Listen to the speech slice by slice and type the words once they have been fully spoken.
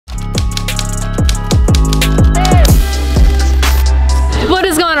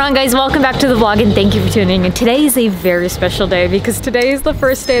going on, guys? Welcome back to the vlog and thank you for tuning in. Today is a very special day because today is the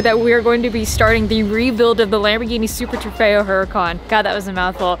first day that we are going to be starting the rebuild of the Lamborghini Super Trofeo Huracan. God, that was a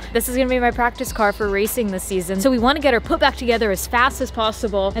mouthful. This is gonna be my practice car for racing this season. So we want to get her put back together as fast as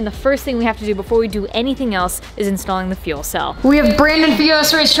possible. And the first thing we have to do before we do anything else is installing the fuel cell. We have Brandon for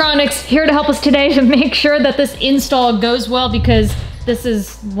US Racetronics here to help us today to make sure that this install goes well, because this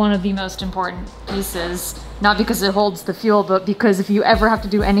is one of the most important pieces. Not because it holds the fuel, but because if you ever have to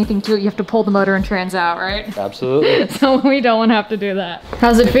do anything to it, you have to pull the motor and trans out, right? Absolutely. So we don't want to have to do that.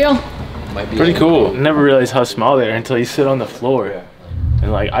 How's it feel? Might be pretty cool. Never realized how small they are until you sit on the floor. Yeah.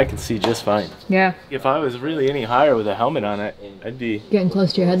 And like, I can see just fine. Yeah. If I was really any higher with a helmet on it, I'd be getting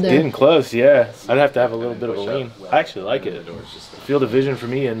close to your head there. Getting close, yeah. I'd have to have a little bit of a lean. I actually like it. Field of vision for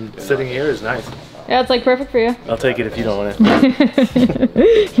me and sitting here is nice. Yeah, it's like perfect for you. I'll take it if you don't want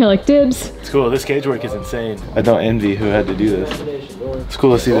it. You're like, dibs. It's cool. This cage work is insane. I don't envy who had to do this. It's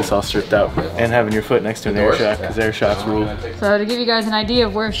cool to see this all stripped out and having your foot next to an air shock, because air shocks rule. So to give you guys an idea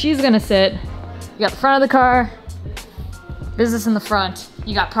of where she's gonna sit, you got the front of the car, business in the front,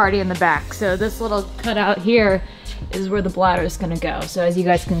 you got party in the back. So this little cutout here is where the bladder is gonna go. So as you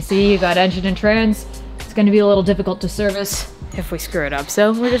guys can see, you got engine and trans. It's gonna be a little difficult to service if we screw it up.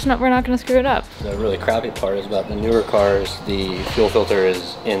 So we're not gonna screw it up. The really crappy part is about the newer cars, the fuel filter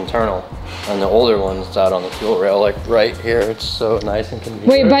is internal. And the older ones, it's out on the fuel rail, like right here. It's so nice and convenient.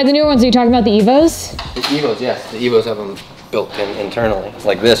 Wait, by the newer ones, are you talking about the Evos? The Evos, yes. The Evos have them built in internally.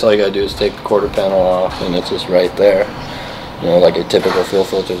 Like this, all you gotta do is take the quarter panel off and it's just right there. You know, like a typical fuel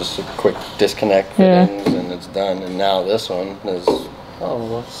filter, just a quick disconnect fittings and it's done. And now this one is, oh,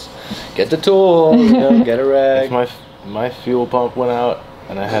 let's get the tool, you know, get a rag. If my fuel pump went out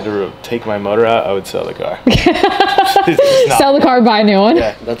and I had to take my motor out, I would sell the car. Sell the car, buy a new one?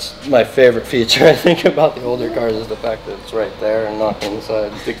 Yeah, that's my favorite feature, I think, about the older cars is the fact that it's right there and not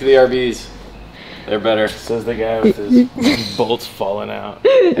inside. Stick to the RBs. They're better. Says the guy with his bolts falling out.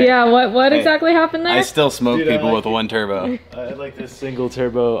 Yeah, what exactly happened there? I still smoke people with one turbo. I had like this single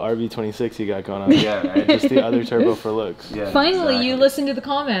turbo RB26 you got going on. Yeah, I had just the other turbo for looks. Yeah, Finally, you listened to the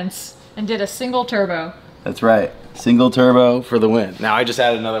comments and did a single turbo. That's right. Single turbo for the win. Now I just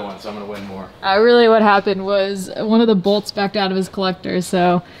added another one, so I'm gonna win more. Really what happened was one of the bolts backed out of his collector,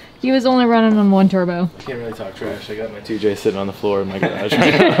 so he was only running on one turbo. I can't really talk trash. I got my 2J sitting on the floor in my garage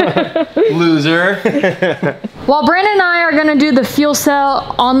right now. Loser. While Brandon and I are gonna do the fuel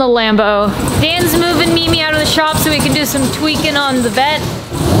cell on the Lambo, Dan's moving Mimi out of the shop so we can do some tweaking on the vet.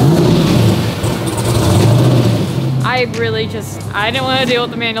 I didn't want to deal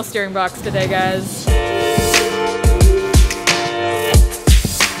with the manual steering box today, guys.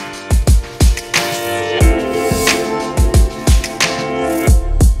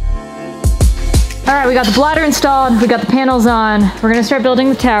 All right, we got the bladder installed, we got the panels on. We're gonna start building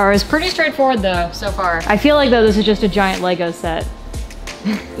the towers. Pretty straightforward though, so far. I feel like though this is just a giant Lego set.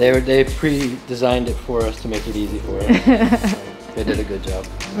 They pre-designed it for us to make it easy for us. They did a good job.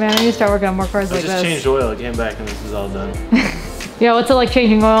 Man, I need to start working on more cars like this. I just changed oil, I came back and this is all done. Yeah, what's it like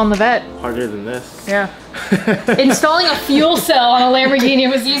changing oil on the vet? Harder than this. Yeah. Installing a fuel cell on a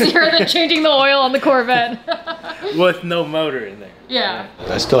Lamborghini was easier than changing the oil on the Corvette. With no motor in there. Yeah.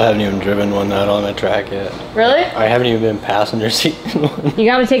 I still haven't even driven one out on the track yet. Really? I haven't even been passenger seat in one. You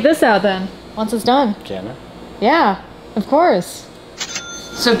gotta take this out then, once it's done. Can I? Yeah, of course.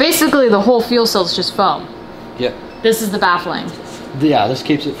 So basically the whole fuel cell is just foam. Yep. This is the baffling. Yeah, this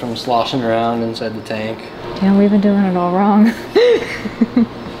keeps it from sloshing around inside the tank. Yeah, we've been doing it all wrong.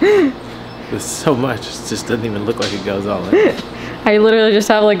 There's so much, it just doesn't even look like it goes all in. I literally just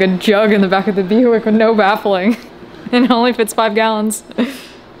have like a jug in the back of the Buick with no baffling. And it only fits 5 gallons.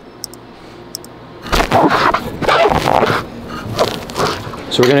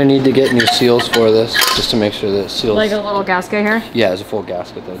 So we're gonna need to get new seals for this, just to make sure that it seals. Like a little gasket here? Yeah, it's a full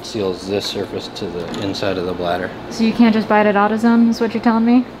gasket that seals this surface to the inside of the bladder. So you can't just buy it at AutoZone, is what you're telling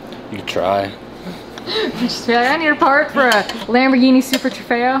me? You could try. Just be like, I need a part for a Lamborghini Super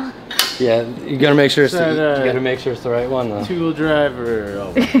Trofeo. Yeah, you gotta make sure it's you gotta make sure it's the right one though. 2-wheel drive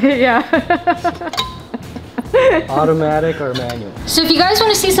or Yeah. Automatic or manual? So if you guys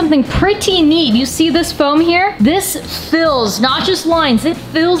want to see something pretty neat, you see this foam here? This fills not just lines, it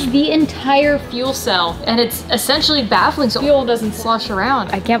fills the entire fuel cell. And it's essentially baffling so fuel doesn't slosh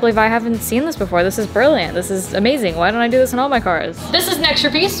around. I can't believe I haven't seen this before. This is brilliant. This is amazing. Why don't I do this in all my cars? This is an extra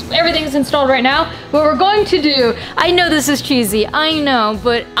piece. Everything is installed right now. What we're going to do, I know this is cheesy, I know,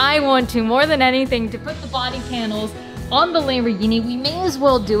 but I want to more than anything to put the body panels on the Lamborghini, we may as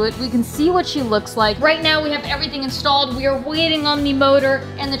well do it. We can see what she looks like. Right now we have everything installed. We are waiting on the motor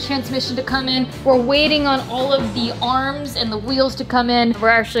and the transmission to come in. We're waiting on all of the arms and the wheels to come in. We're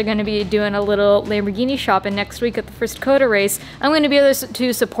actually going to be doing a little Lamborghini shopping next week at the first COTA race. I'm going to be there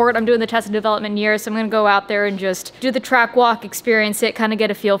to support. I'm doing the test and development year, so I'm going to go out there and just do the track walk, experience it, kind of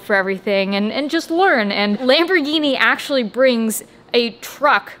get a feel for everything, and just learn. And Lamborghini actually brings a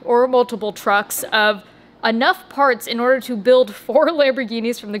truck or multiple trucks of enough parts in order to build 4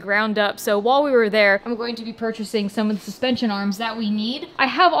 Lamborghinis from the ground up. So while we were there, I'm going to be purchasing some of the suspension arms that we need. I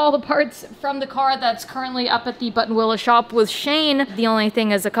have all the parts from the car that's currently up at the Buttonwillow shop with Shane. The only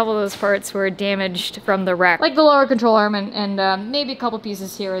thing is a couple of those parts were damaged from the wreck, like the lower control arm and maybe a couple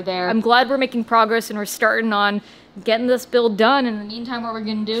pieces here or there. I'm glad we're making progress and we're starting on getting this build done. In the meantime, what we're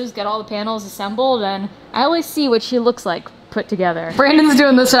gonna do is get all the panels assembled, and I always see what she looks like put together. Brandon's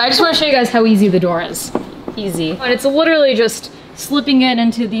doing this, and I just want to show you guys how easy the door is. Easy. And it's literally just slipping it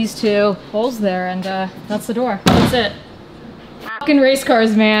into these 2 holes there, and that's the door. That's it. Fucking race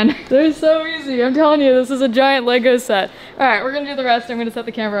cars, man. They're so easy. I'm telling you, this is a giant Lego set. All right, we're gonna do the rest. I'm gonna set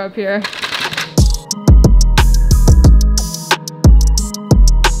the camera up here.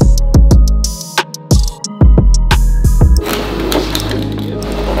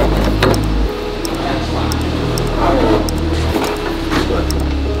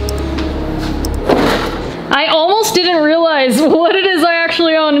 I almost didn't realize what it is I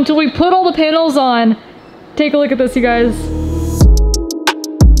actually own until we put all the panels on. Take a look at this, you guys.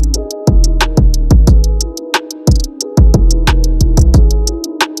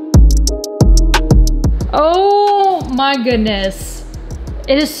 Oh my goodness.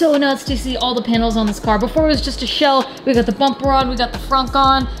 It is so nuts to see all the panels on this car. Before it was just a shell. We got the bumper on, we got the front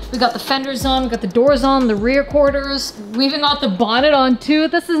on, we got the fenders on, we got the doors on, the rear quarters. We even got the bonnet on too.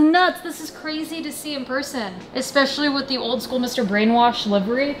 This is nuts. This is crazy to see in person, especially with the old school Mr. Brainwash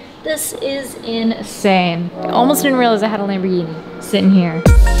livery. This is insane. I almost didn't realize I had a Lamborghini sitting here.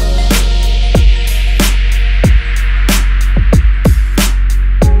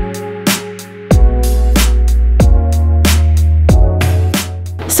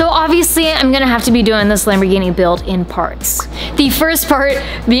 So obviously I'm gonna have to be doing this Lamborghini build in parts. The first part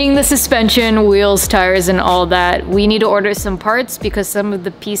being the suspension, wheels, tires, and all that. We need to order some parts because some of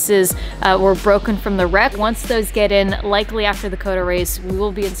the pieces were broken from the wreck. Once those get in, likely after the COTA race, we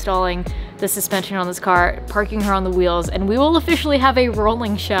will be installing the suspension on this car, parking her on the wheels, and we will officially have a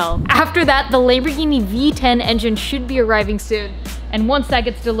rolling shell. After that, the Lamborghini V10 engine should be arriving soon. And once that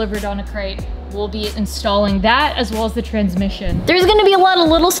gets delivered on a crate, we'll be installing that as well as the transmission. There's gonna be a lot of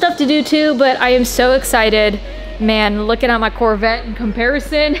little stuff to do too, but I am so excited. Man, looking at my Corvette in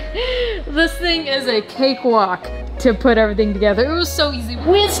comparison, this thing is a cakewalk to put everything together. It was so easy.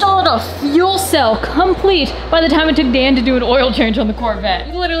 We installed a fuel cell complete by the time it took Dan to do an oil change on the Corvette.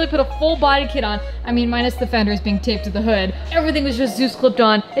 We literally put a full body kit on. I mean, minus the fenders being taped to the hood. Everything was just Zeus clipped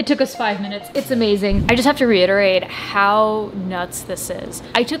on. It took us 5 minutes. It's amazing. I just have to reiterate how nuts this is.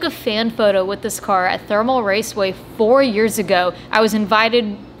 I took a fan photo with this car at Thermal Raceway 4 years ago. I was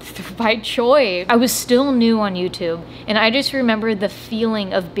invited by Choi. I was still new on YouTube, and I just remember the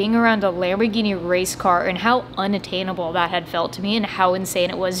feeling of being around a Lamborghini race car and how unattainable that had felt to me and how insane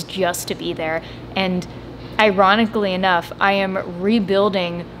it was just to be there. And ironically enough, I am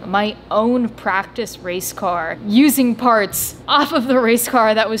rebuilding my own practice race car using parts off of the race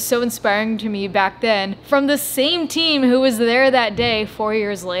car that was so inspiring to me back then from the same team who was there that day 4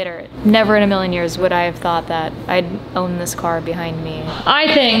 years later. Never in a million years would I have thought that I'd own this car behind me.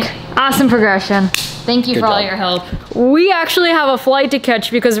 I think awesome progression. Thank you for all your help. We actually have a flight to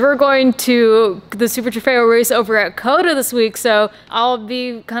catch because we're going to the Super Trofeo race over at COTA this week, so I'll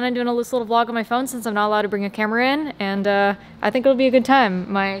be kind of doing a little vlog on my phone since I'm not allowed to bring a camera in, and I think it'll be a good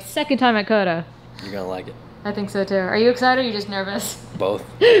time. My second time at COTA. You're gonna like it. I think so too. Are you excited or are you just nervous? Both.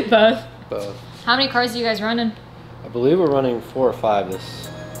 Both? Both. How many cars are you guys running? I believe we're running 4 or 5 this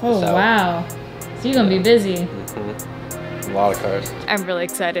Oh, wow. So you're gonna be busy. Mm-hmm. A lot of cars. I'm really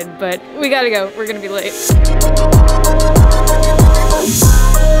excited, but we gotta go. We're gonna be late.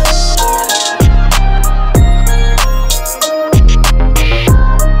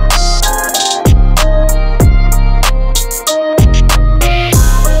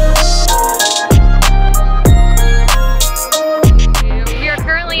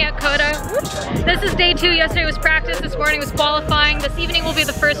 This is day 2. Yesterday was practice, this morning was qualifying. This evening will be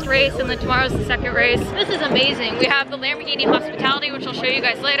the first race, and then tomorrow's the second race. This is amazing. We have the Lamborghini hospitality, which I'll show you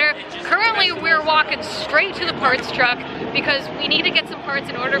guys later. Currently, we're walking straight to the parts truck because we need to get some parts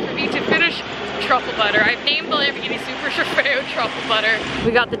in order for me to finish truffle butter. I've named the Lamborghini Super Trofeo truffle butter.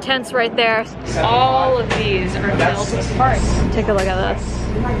 We got the tents right there. All of these are filled with parts. Take a look at this.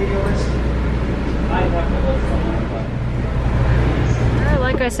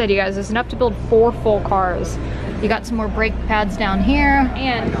 Like I said, you guys, there's enough to build 4 full cars. You got some more brake pads down here,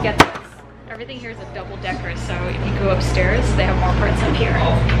 and get this. Everything here is a double decker, so if you go upstairs, they have more parts up here.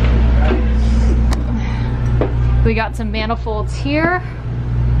 We got some manifolds here.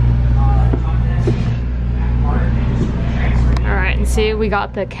 All right, and see, we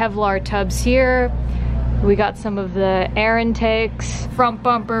got the Kevlar tubs here. We got some of the air intakes, front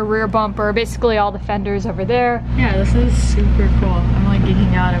bumper, rear bumper, basically all the fenders over there. Yeah, this is super cool. I'm like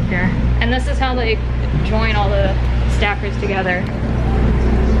geeking out up here. And this is how they join all the stackers together.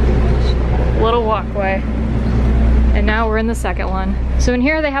 Little walkway. And now we're in the second one. So in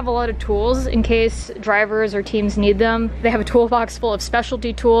here they have a lot of tools in case drivers or teams need them. They have a toolbox full of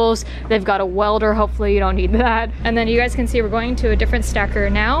specialty tools. They've got a welder, hopefully you don't need that. And then you guys can see we're going to a different stacker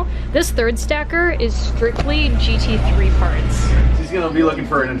now. This third stacker is strictly GT3 parts. She's gonna be looking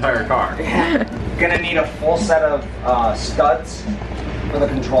for an entire car. Gonna need a full set of studs for the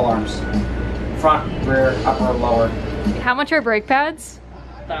control arms. Front, rear, upper, lower. How much are brake pads?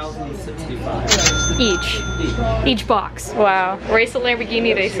 1,065. Each box. Wow. Race a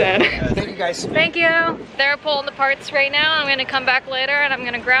Lamborghini, they said. Thank you guys. Thank you. They're pulling the parts right now. I'm gonna come back later and I'm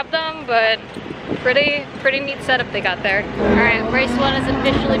gonna grab them, but pretty neat setup they got there. All right, race 1 has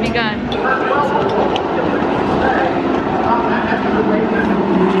officially begun.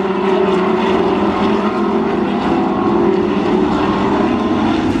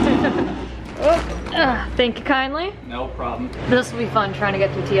 Thank you kindly. No problem. This will be fun trying to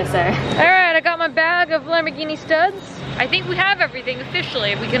get through TSA. All right, I got my bag of Lamborghini studs. I think we have everything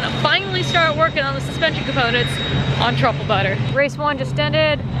officially. We can finally start working on the suspension components on truffle butter. Race 1 just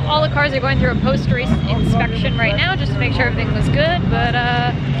ended. All the cars are going through a post-race inspection right now just to make sure everything was good, but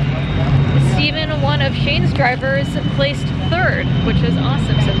Steven, one of Shane's drivers, placed 3rd, which is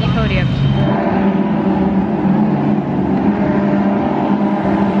awesome, so he podiumed.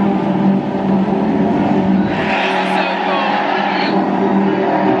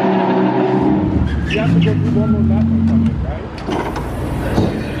 Looks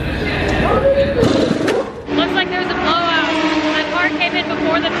like there's a blowout. That car came in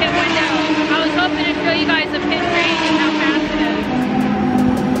before the pit window. I was hoping to show you guys the pit range and how fast it is.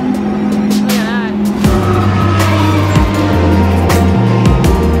 Look at that.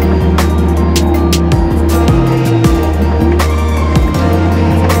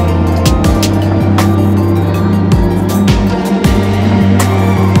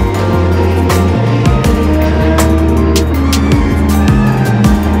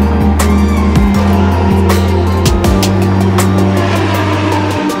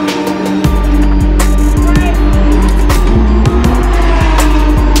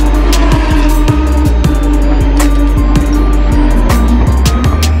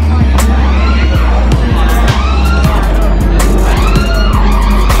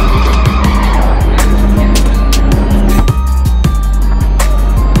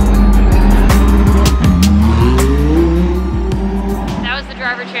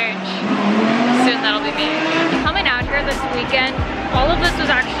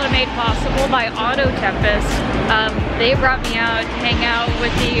 Possible by Autotempest. They brought me out to hang out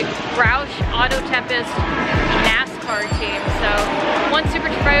with the Roush Autotempest NASCAR team. So once Super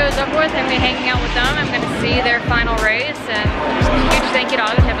Trofeo is over with, I'm going to be hanging out with them. I'm going to see their final race, and just a huge thank you to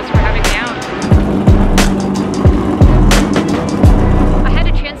Autotempest for having me out. I had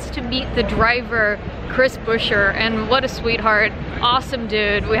a chance to meet the driver, Chris Busher, and what a sweetheart. Awesome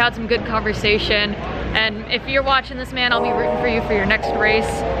dude. We had some good conversation. And if you're watching this, man, I'll be rooting for you for your next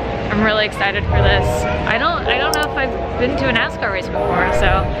race. I'm really excited for this. I don't know if I've been to a NASCAR race before, so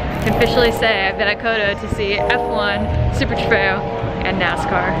I can officially say I've been at COTA to see F1, Super Trofeo, and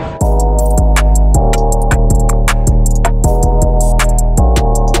NASCAR.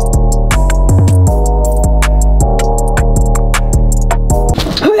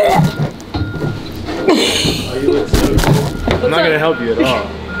 I'm not gonna help you at all.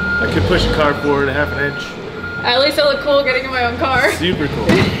 I could push a car forward a half an inch. At least I look cool getting in my own car. Super cool.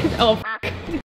 Oh.